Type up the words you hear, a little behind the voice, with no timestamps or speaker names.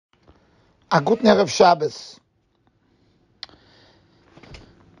A guten Erev Shabbos.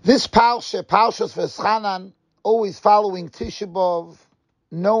 This Parshas Vaeschanan, always following Tisha B'Av,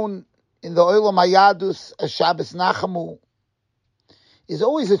 known in the Olam Hayadus as Shabbos Nachamu, is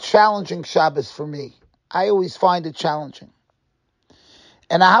always a challenging Shabbos for me. I always find it challenging.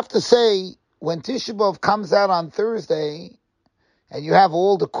 And I have to say, when Tisha B'Av comes out on Thursday, and you have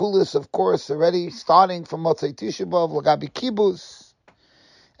all the kulas, of course, already starting from Motzei Tisha B'Av, Lagabi Kibbutz,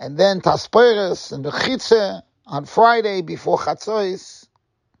 and then Tasperes and the Chitze on Friday before Chatzois,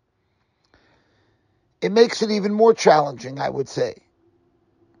 it makes it even more challenging, I would say.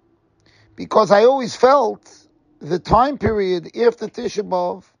 Because I always felt the time period after Tisha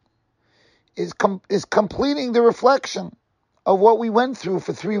B'Av is completing the reflection of what we went through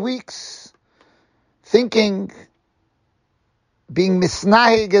for 3 weeks, thinking, being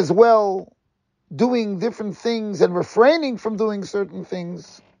misnahig as well, doing different things and refraining from doing certain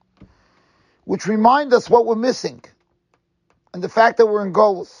things, which remind us what we're missing, and the fact that we're in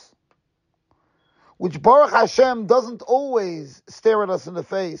goals, which Baruch Hashem doesn't always stare at us in the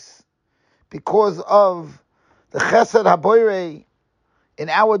face because of the Chesed HaBoirei in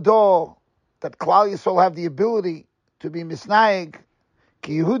our door, that Klal Yisrael have the ability to be misnaig,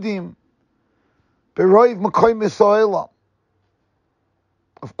 ki Yehudim, beroiv Makoy Misoelam.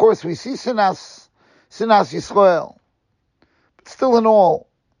 Of course, we see Sinas Yisrael, but still in all,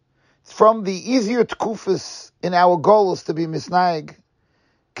 from the easier tkufas in our goal is to be misnaig,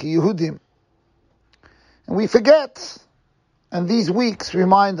 ki Yehudim. And we forget, and these weeks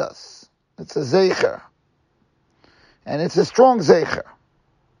remind us, it's a zeicher, and it's a strong zeicher.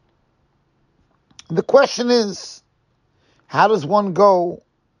 The question is, how does one go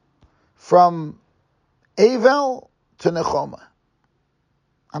from Evel to Nechoma?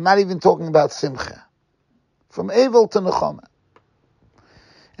 I'm not even talking about Simcha. From Evel to Nechoma.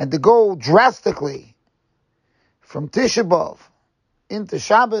 And to go drastically from Tisha B'Av into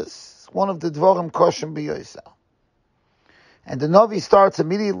Shabbos is one of the Dvorim Koshem B'Yosa. And the Novi starts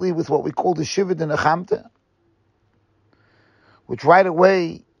immediately with what we call the Shiur de Nechamta, which right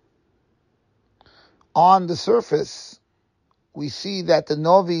away, on the surface, we see that the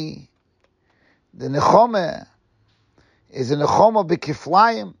Novi, the Nechoma, is a Nechoma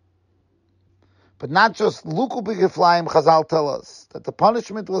B'Kiflayim, but not just Luku B'Kiflayim. Chazal tell us that the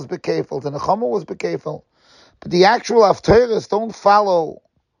punishment was B'Kefil, the Nechoma was B'Kefil, but the actual Haftarahs don't follow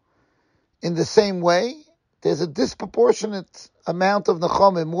in the same way. There's a disproportionate amount of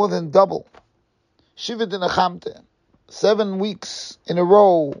Nechoma, more than double. Shiur de Nechamta, 7 weeks in a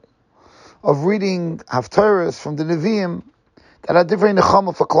row of reading Haftarahs from the Nevi'im that are different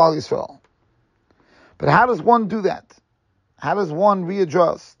Nechama for Klal Yisrael. But how does one do that? How does one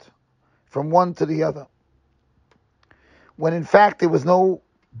readjust from one to the other, when in fact there was no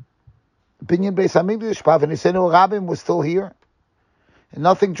Binyan Beis Hamikdash, Pavanissenu Rabbim was still here, and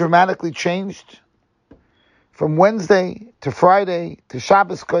nothing dramatically changed from Wednesday to Friday to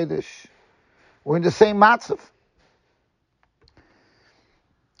Shabbos Kodesh. We're in the same matzav.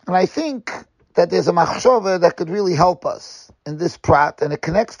 And I think that there's a machshava that could really help us in this prat, and it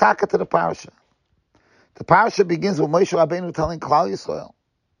connects taka to the parasha. The parasha begins with Moshe Rabbeinu telling Klal Yisrael,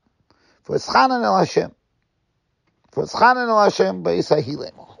 Vaeschanan Hashem, Vaeschanan Hashem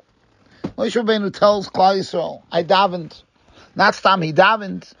b'Yisahilemo. Moshe Rabbeinu tells Klal Yisrael, I davened. Not stam, he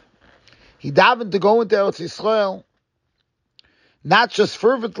davened. He davened to go into Eretz Yisrael, not just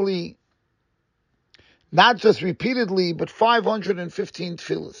fervently, not just repeatedly, but 515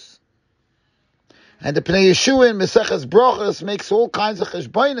 tefillas. And the Pnei Yeshua in Meseches Brochos makes all kinds of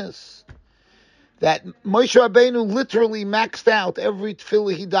cheshbonos that Moshe Rabbeinu literally maxed out every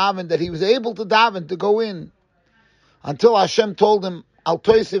tefillah he davened, that he was able to daven, to go in, until Hashem told him, Al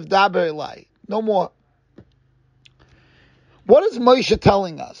toisiv daber elai, no more. What is Moshe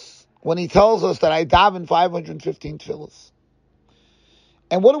telling us when he tells us that I daven 515 tefillahs?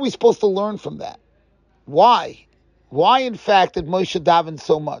 And what are we supposed to learn from that? Why? Why, in fact, did Moshe daven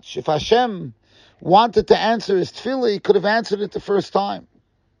so much? If Hashem wanted to answer his tefillah, he could have answered it the first time.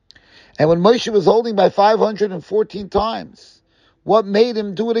 And when Moshe was holding by 514 times, what made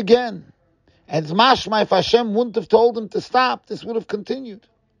him do it again? And it's mashma, if Hashem wouldn't have told him to stop, this would have continued.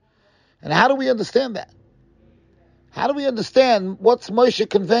 And how do we understand that? How do we understand what's Moshe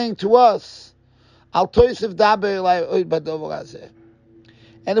conveying to us? Al toisiv daber elai oid badover hazeh.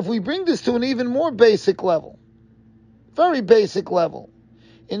 And if we bring this to an even more basic level, very basic level,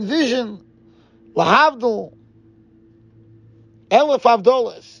 envision lahavdil Elef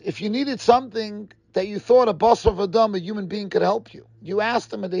Avdolas, if you needed something that you thought a basar v'adam, a human being, could help you, you asked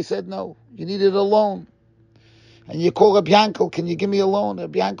them and they said no. You needed a loan. And you call Rabbi Yankel, can you give me a loan?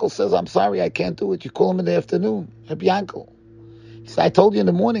 Rabbi Yankel says, I'm sorry, I can't do it. You call him in the afternoon. Rabbi Yankel. He said, I told you in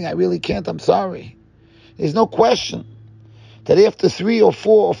the morning, I really can't, I'm sorry. There's no question that after 3 or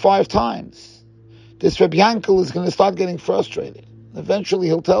 4 or 5 times, this Rabbi Yankel is going to start getting frustrated. Eventually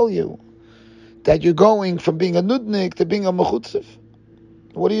he'll tell you that you're going from being a nudnik to being a mechutzev.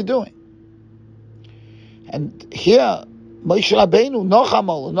 What are you doing? And here, Moshe Rabbeinu,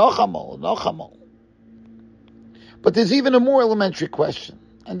 Nochamol. But there's even a more elementary question,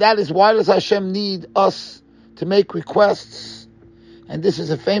 and that is, why does Hashem need us to make requests? And this is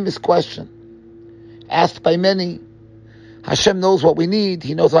a famous question, asked by many. Hashem knows what we need.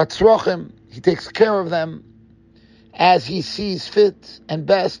 He knows our tzrochim. He takes care of them as He sees fit and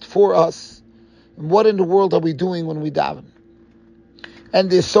best for us. And what in the world are we doing when we daven?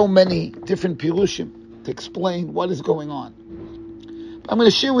 And there's so many different pirushim to explain what is going on. I'm going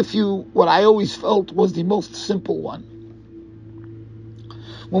to share with you what I always felt was the most simple one.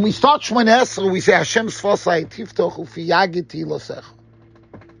 When we start Shmoneh Esrei, we say, Hashem Sfosai Tiftochu Fi Yagiti Losecha.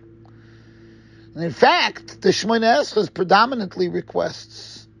 And in fact, the Shmoneh Esrei predominantly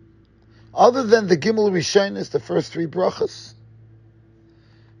requests, other than the Gimel Rishonis, the first 3 brachas,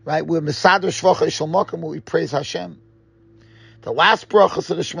 right, we're Mesader Shvocha Shel Mokum, where we praise Hashem. The last brachas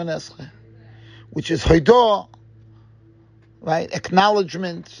of the Shmoneh Esrei, which is Hodah, right,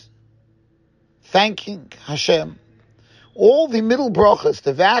 acknowledgement, thanking Hashem. All the middle brachas,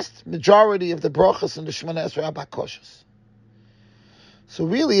 the vast majority of the brachas in the Shmoneh Esrei are bakoshas. So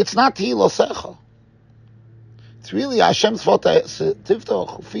really, it's not Tihilosecha. It's really Hashem's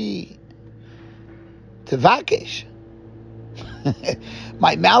Tiftoch Fi Tevakesh.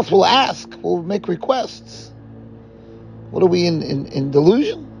 My mouth will ask, will make requests. What are we in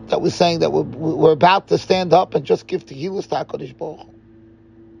delusion? That we're saying that we're about to stand up and just give Tehillos to HaKadosh Baruch Hu.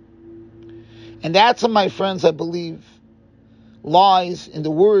 And that's, my friends, I believe, lies in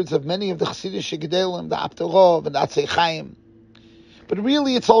the words of many of the Chassidish Gedolim, the Apterov and the Atzei Chaim. But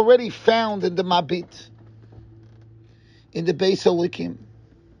really, it's already found in the Mabit, in the Beis Elikim.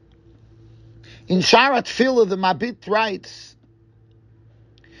 In Sharat Tefillah, the Mabit writes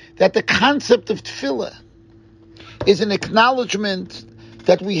that the concept of Tefillah is an acknowledgement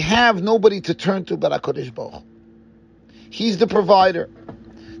that we have nobody to turn to but HaKadosh Baruch Hu. He's the provider,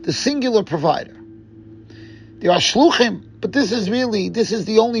 the singular provider. There are shluchim, but this is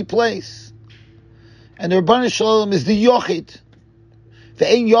the only place. And the Rebbeinu Shalom is the yochid. The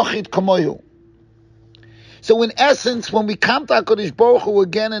ein yochid kamoyu. So in essence, when we come to HaKadosh Baruch Hu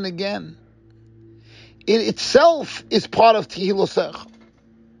again and again, it itself is part of Tehilosech.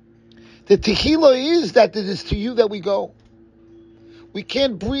 The Tehillah is that it is to you that we go. We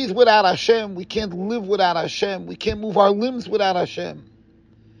can't breathe without Hashem. We can't live without Hashem. We can't move our limbs without Hashem.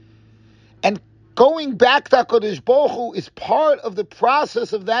 And going back to HaKadosh Baruch Hu is part of the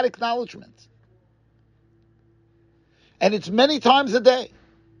process of that acknowledgement. And it's many times a day.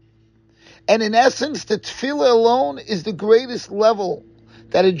 And in essence, the tefillah alone is the greatest level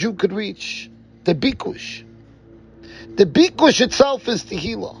that a Jew could reach. The bikush. The bikush itself is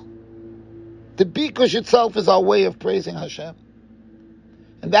tehillah. The bikush itself is our way of praising Hashem.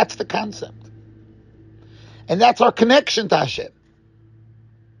 And that's the concept. And that's our connection to Hashem.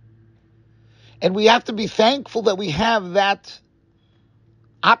 And we have to be thankful that we have that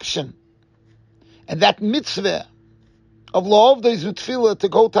option and that mitzvah of la'ovdei zu tefillah to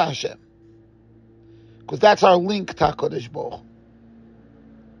go to Hashem. Because that's our link to HaKadosh Baruch Hu.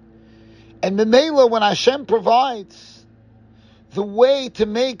 And Memela, when Hashem provides, the way to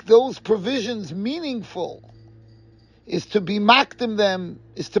make those provisions meaningful is to be makdim them,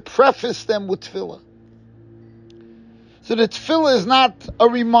 is to preface them with tefillah. So the tefillah is not a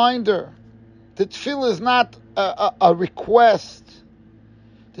reminder. The tefillah is not a request.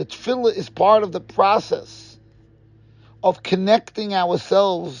 The tefillah is part of the process of connecting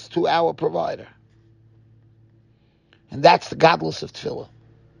ourselves to our provider. And that's the godless of tefillah.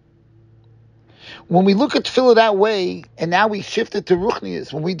 When we look at tefillah that way, and now we shift it to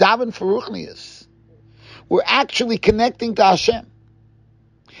ruchnius, when we daven for ruchnius, we're actually connecting to Hashem.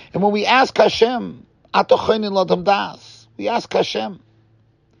 And when we ask Hashem, atochenin ladam das, we ask Hashem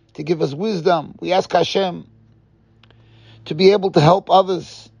to give us wisdom. We ask Hashem to be able to help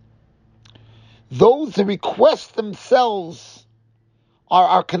others. Those requests themselves are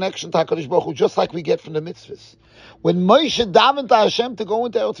our connection to HaKadosh Baruch Hu, just like we get from the mitzvahs. When Moshe davened to Hashem to go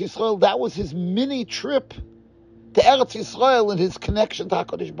into Eretz Yisrael, that was his mini trip to Eretz Yisrael and his connection to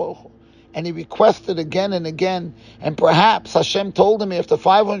HaKadosh Baruch Hu. And he requested again and again, and perhaps Hashem told him after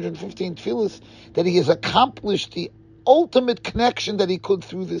 515 tefillahs that he has accomplished the ultimate connection that he could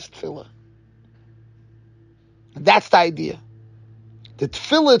through this tefillah. That's the idea. The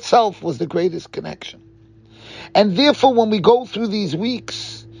tefillah itself was the greatest connection. And therefore, when we go through these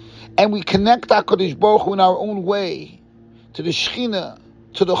weeks and we connect HaKadosh Baruch Hu in our own way to the Shechina,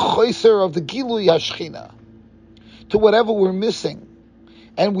 to the Choser of the Gilui HaShechina, to whatever we're missing,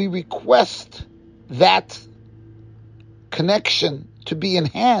 and we request that connection to be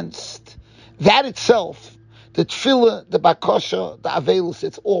enhanced, that itself, the tefillah, the bakasha, the avelus,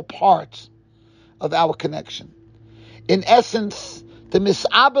 it's all part of our connection. In essence, the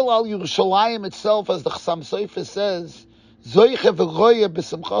misabel al Yerushalayim itself, as the Chassam Sofer says, zoiche v'roye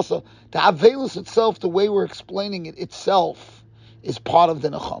b'simchasa, the avelus itself, the way we're explaining it itself, is part of the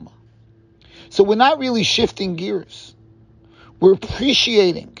nechama. So we're not really shifting gears. We're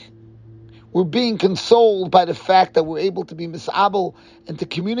appreciating. We're being consoled by the fact that we're able to be misabel and to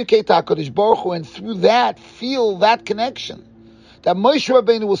communicate to HaKadosh Baruch Hu, and through that, feel that connection. That Moshe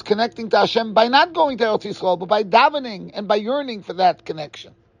Rabbeinu was connecting to Hashem by not going to Eretz Yisrael, but by davening and by yearning for that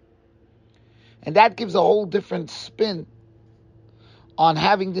connection. And that gives a whole different spin on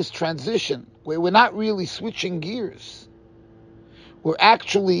having this transition, where we're not really switching gears. We're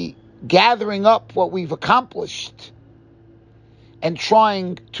actually gathering up what we've accomplished and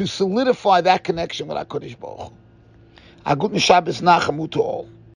trying to solidify that connection with HaKadosh Baruch Hu. A guten Shabbos Nachamu to all.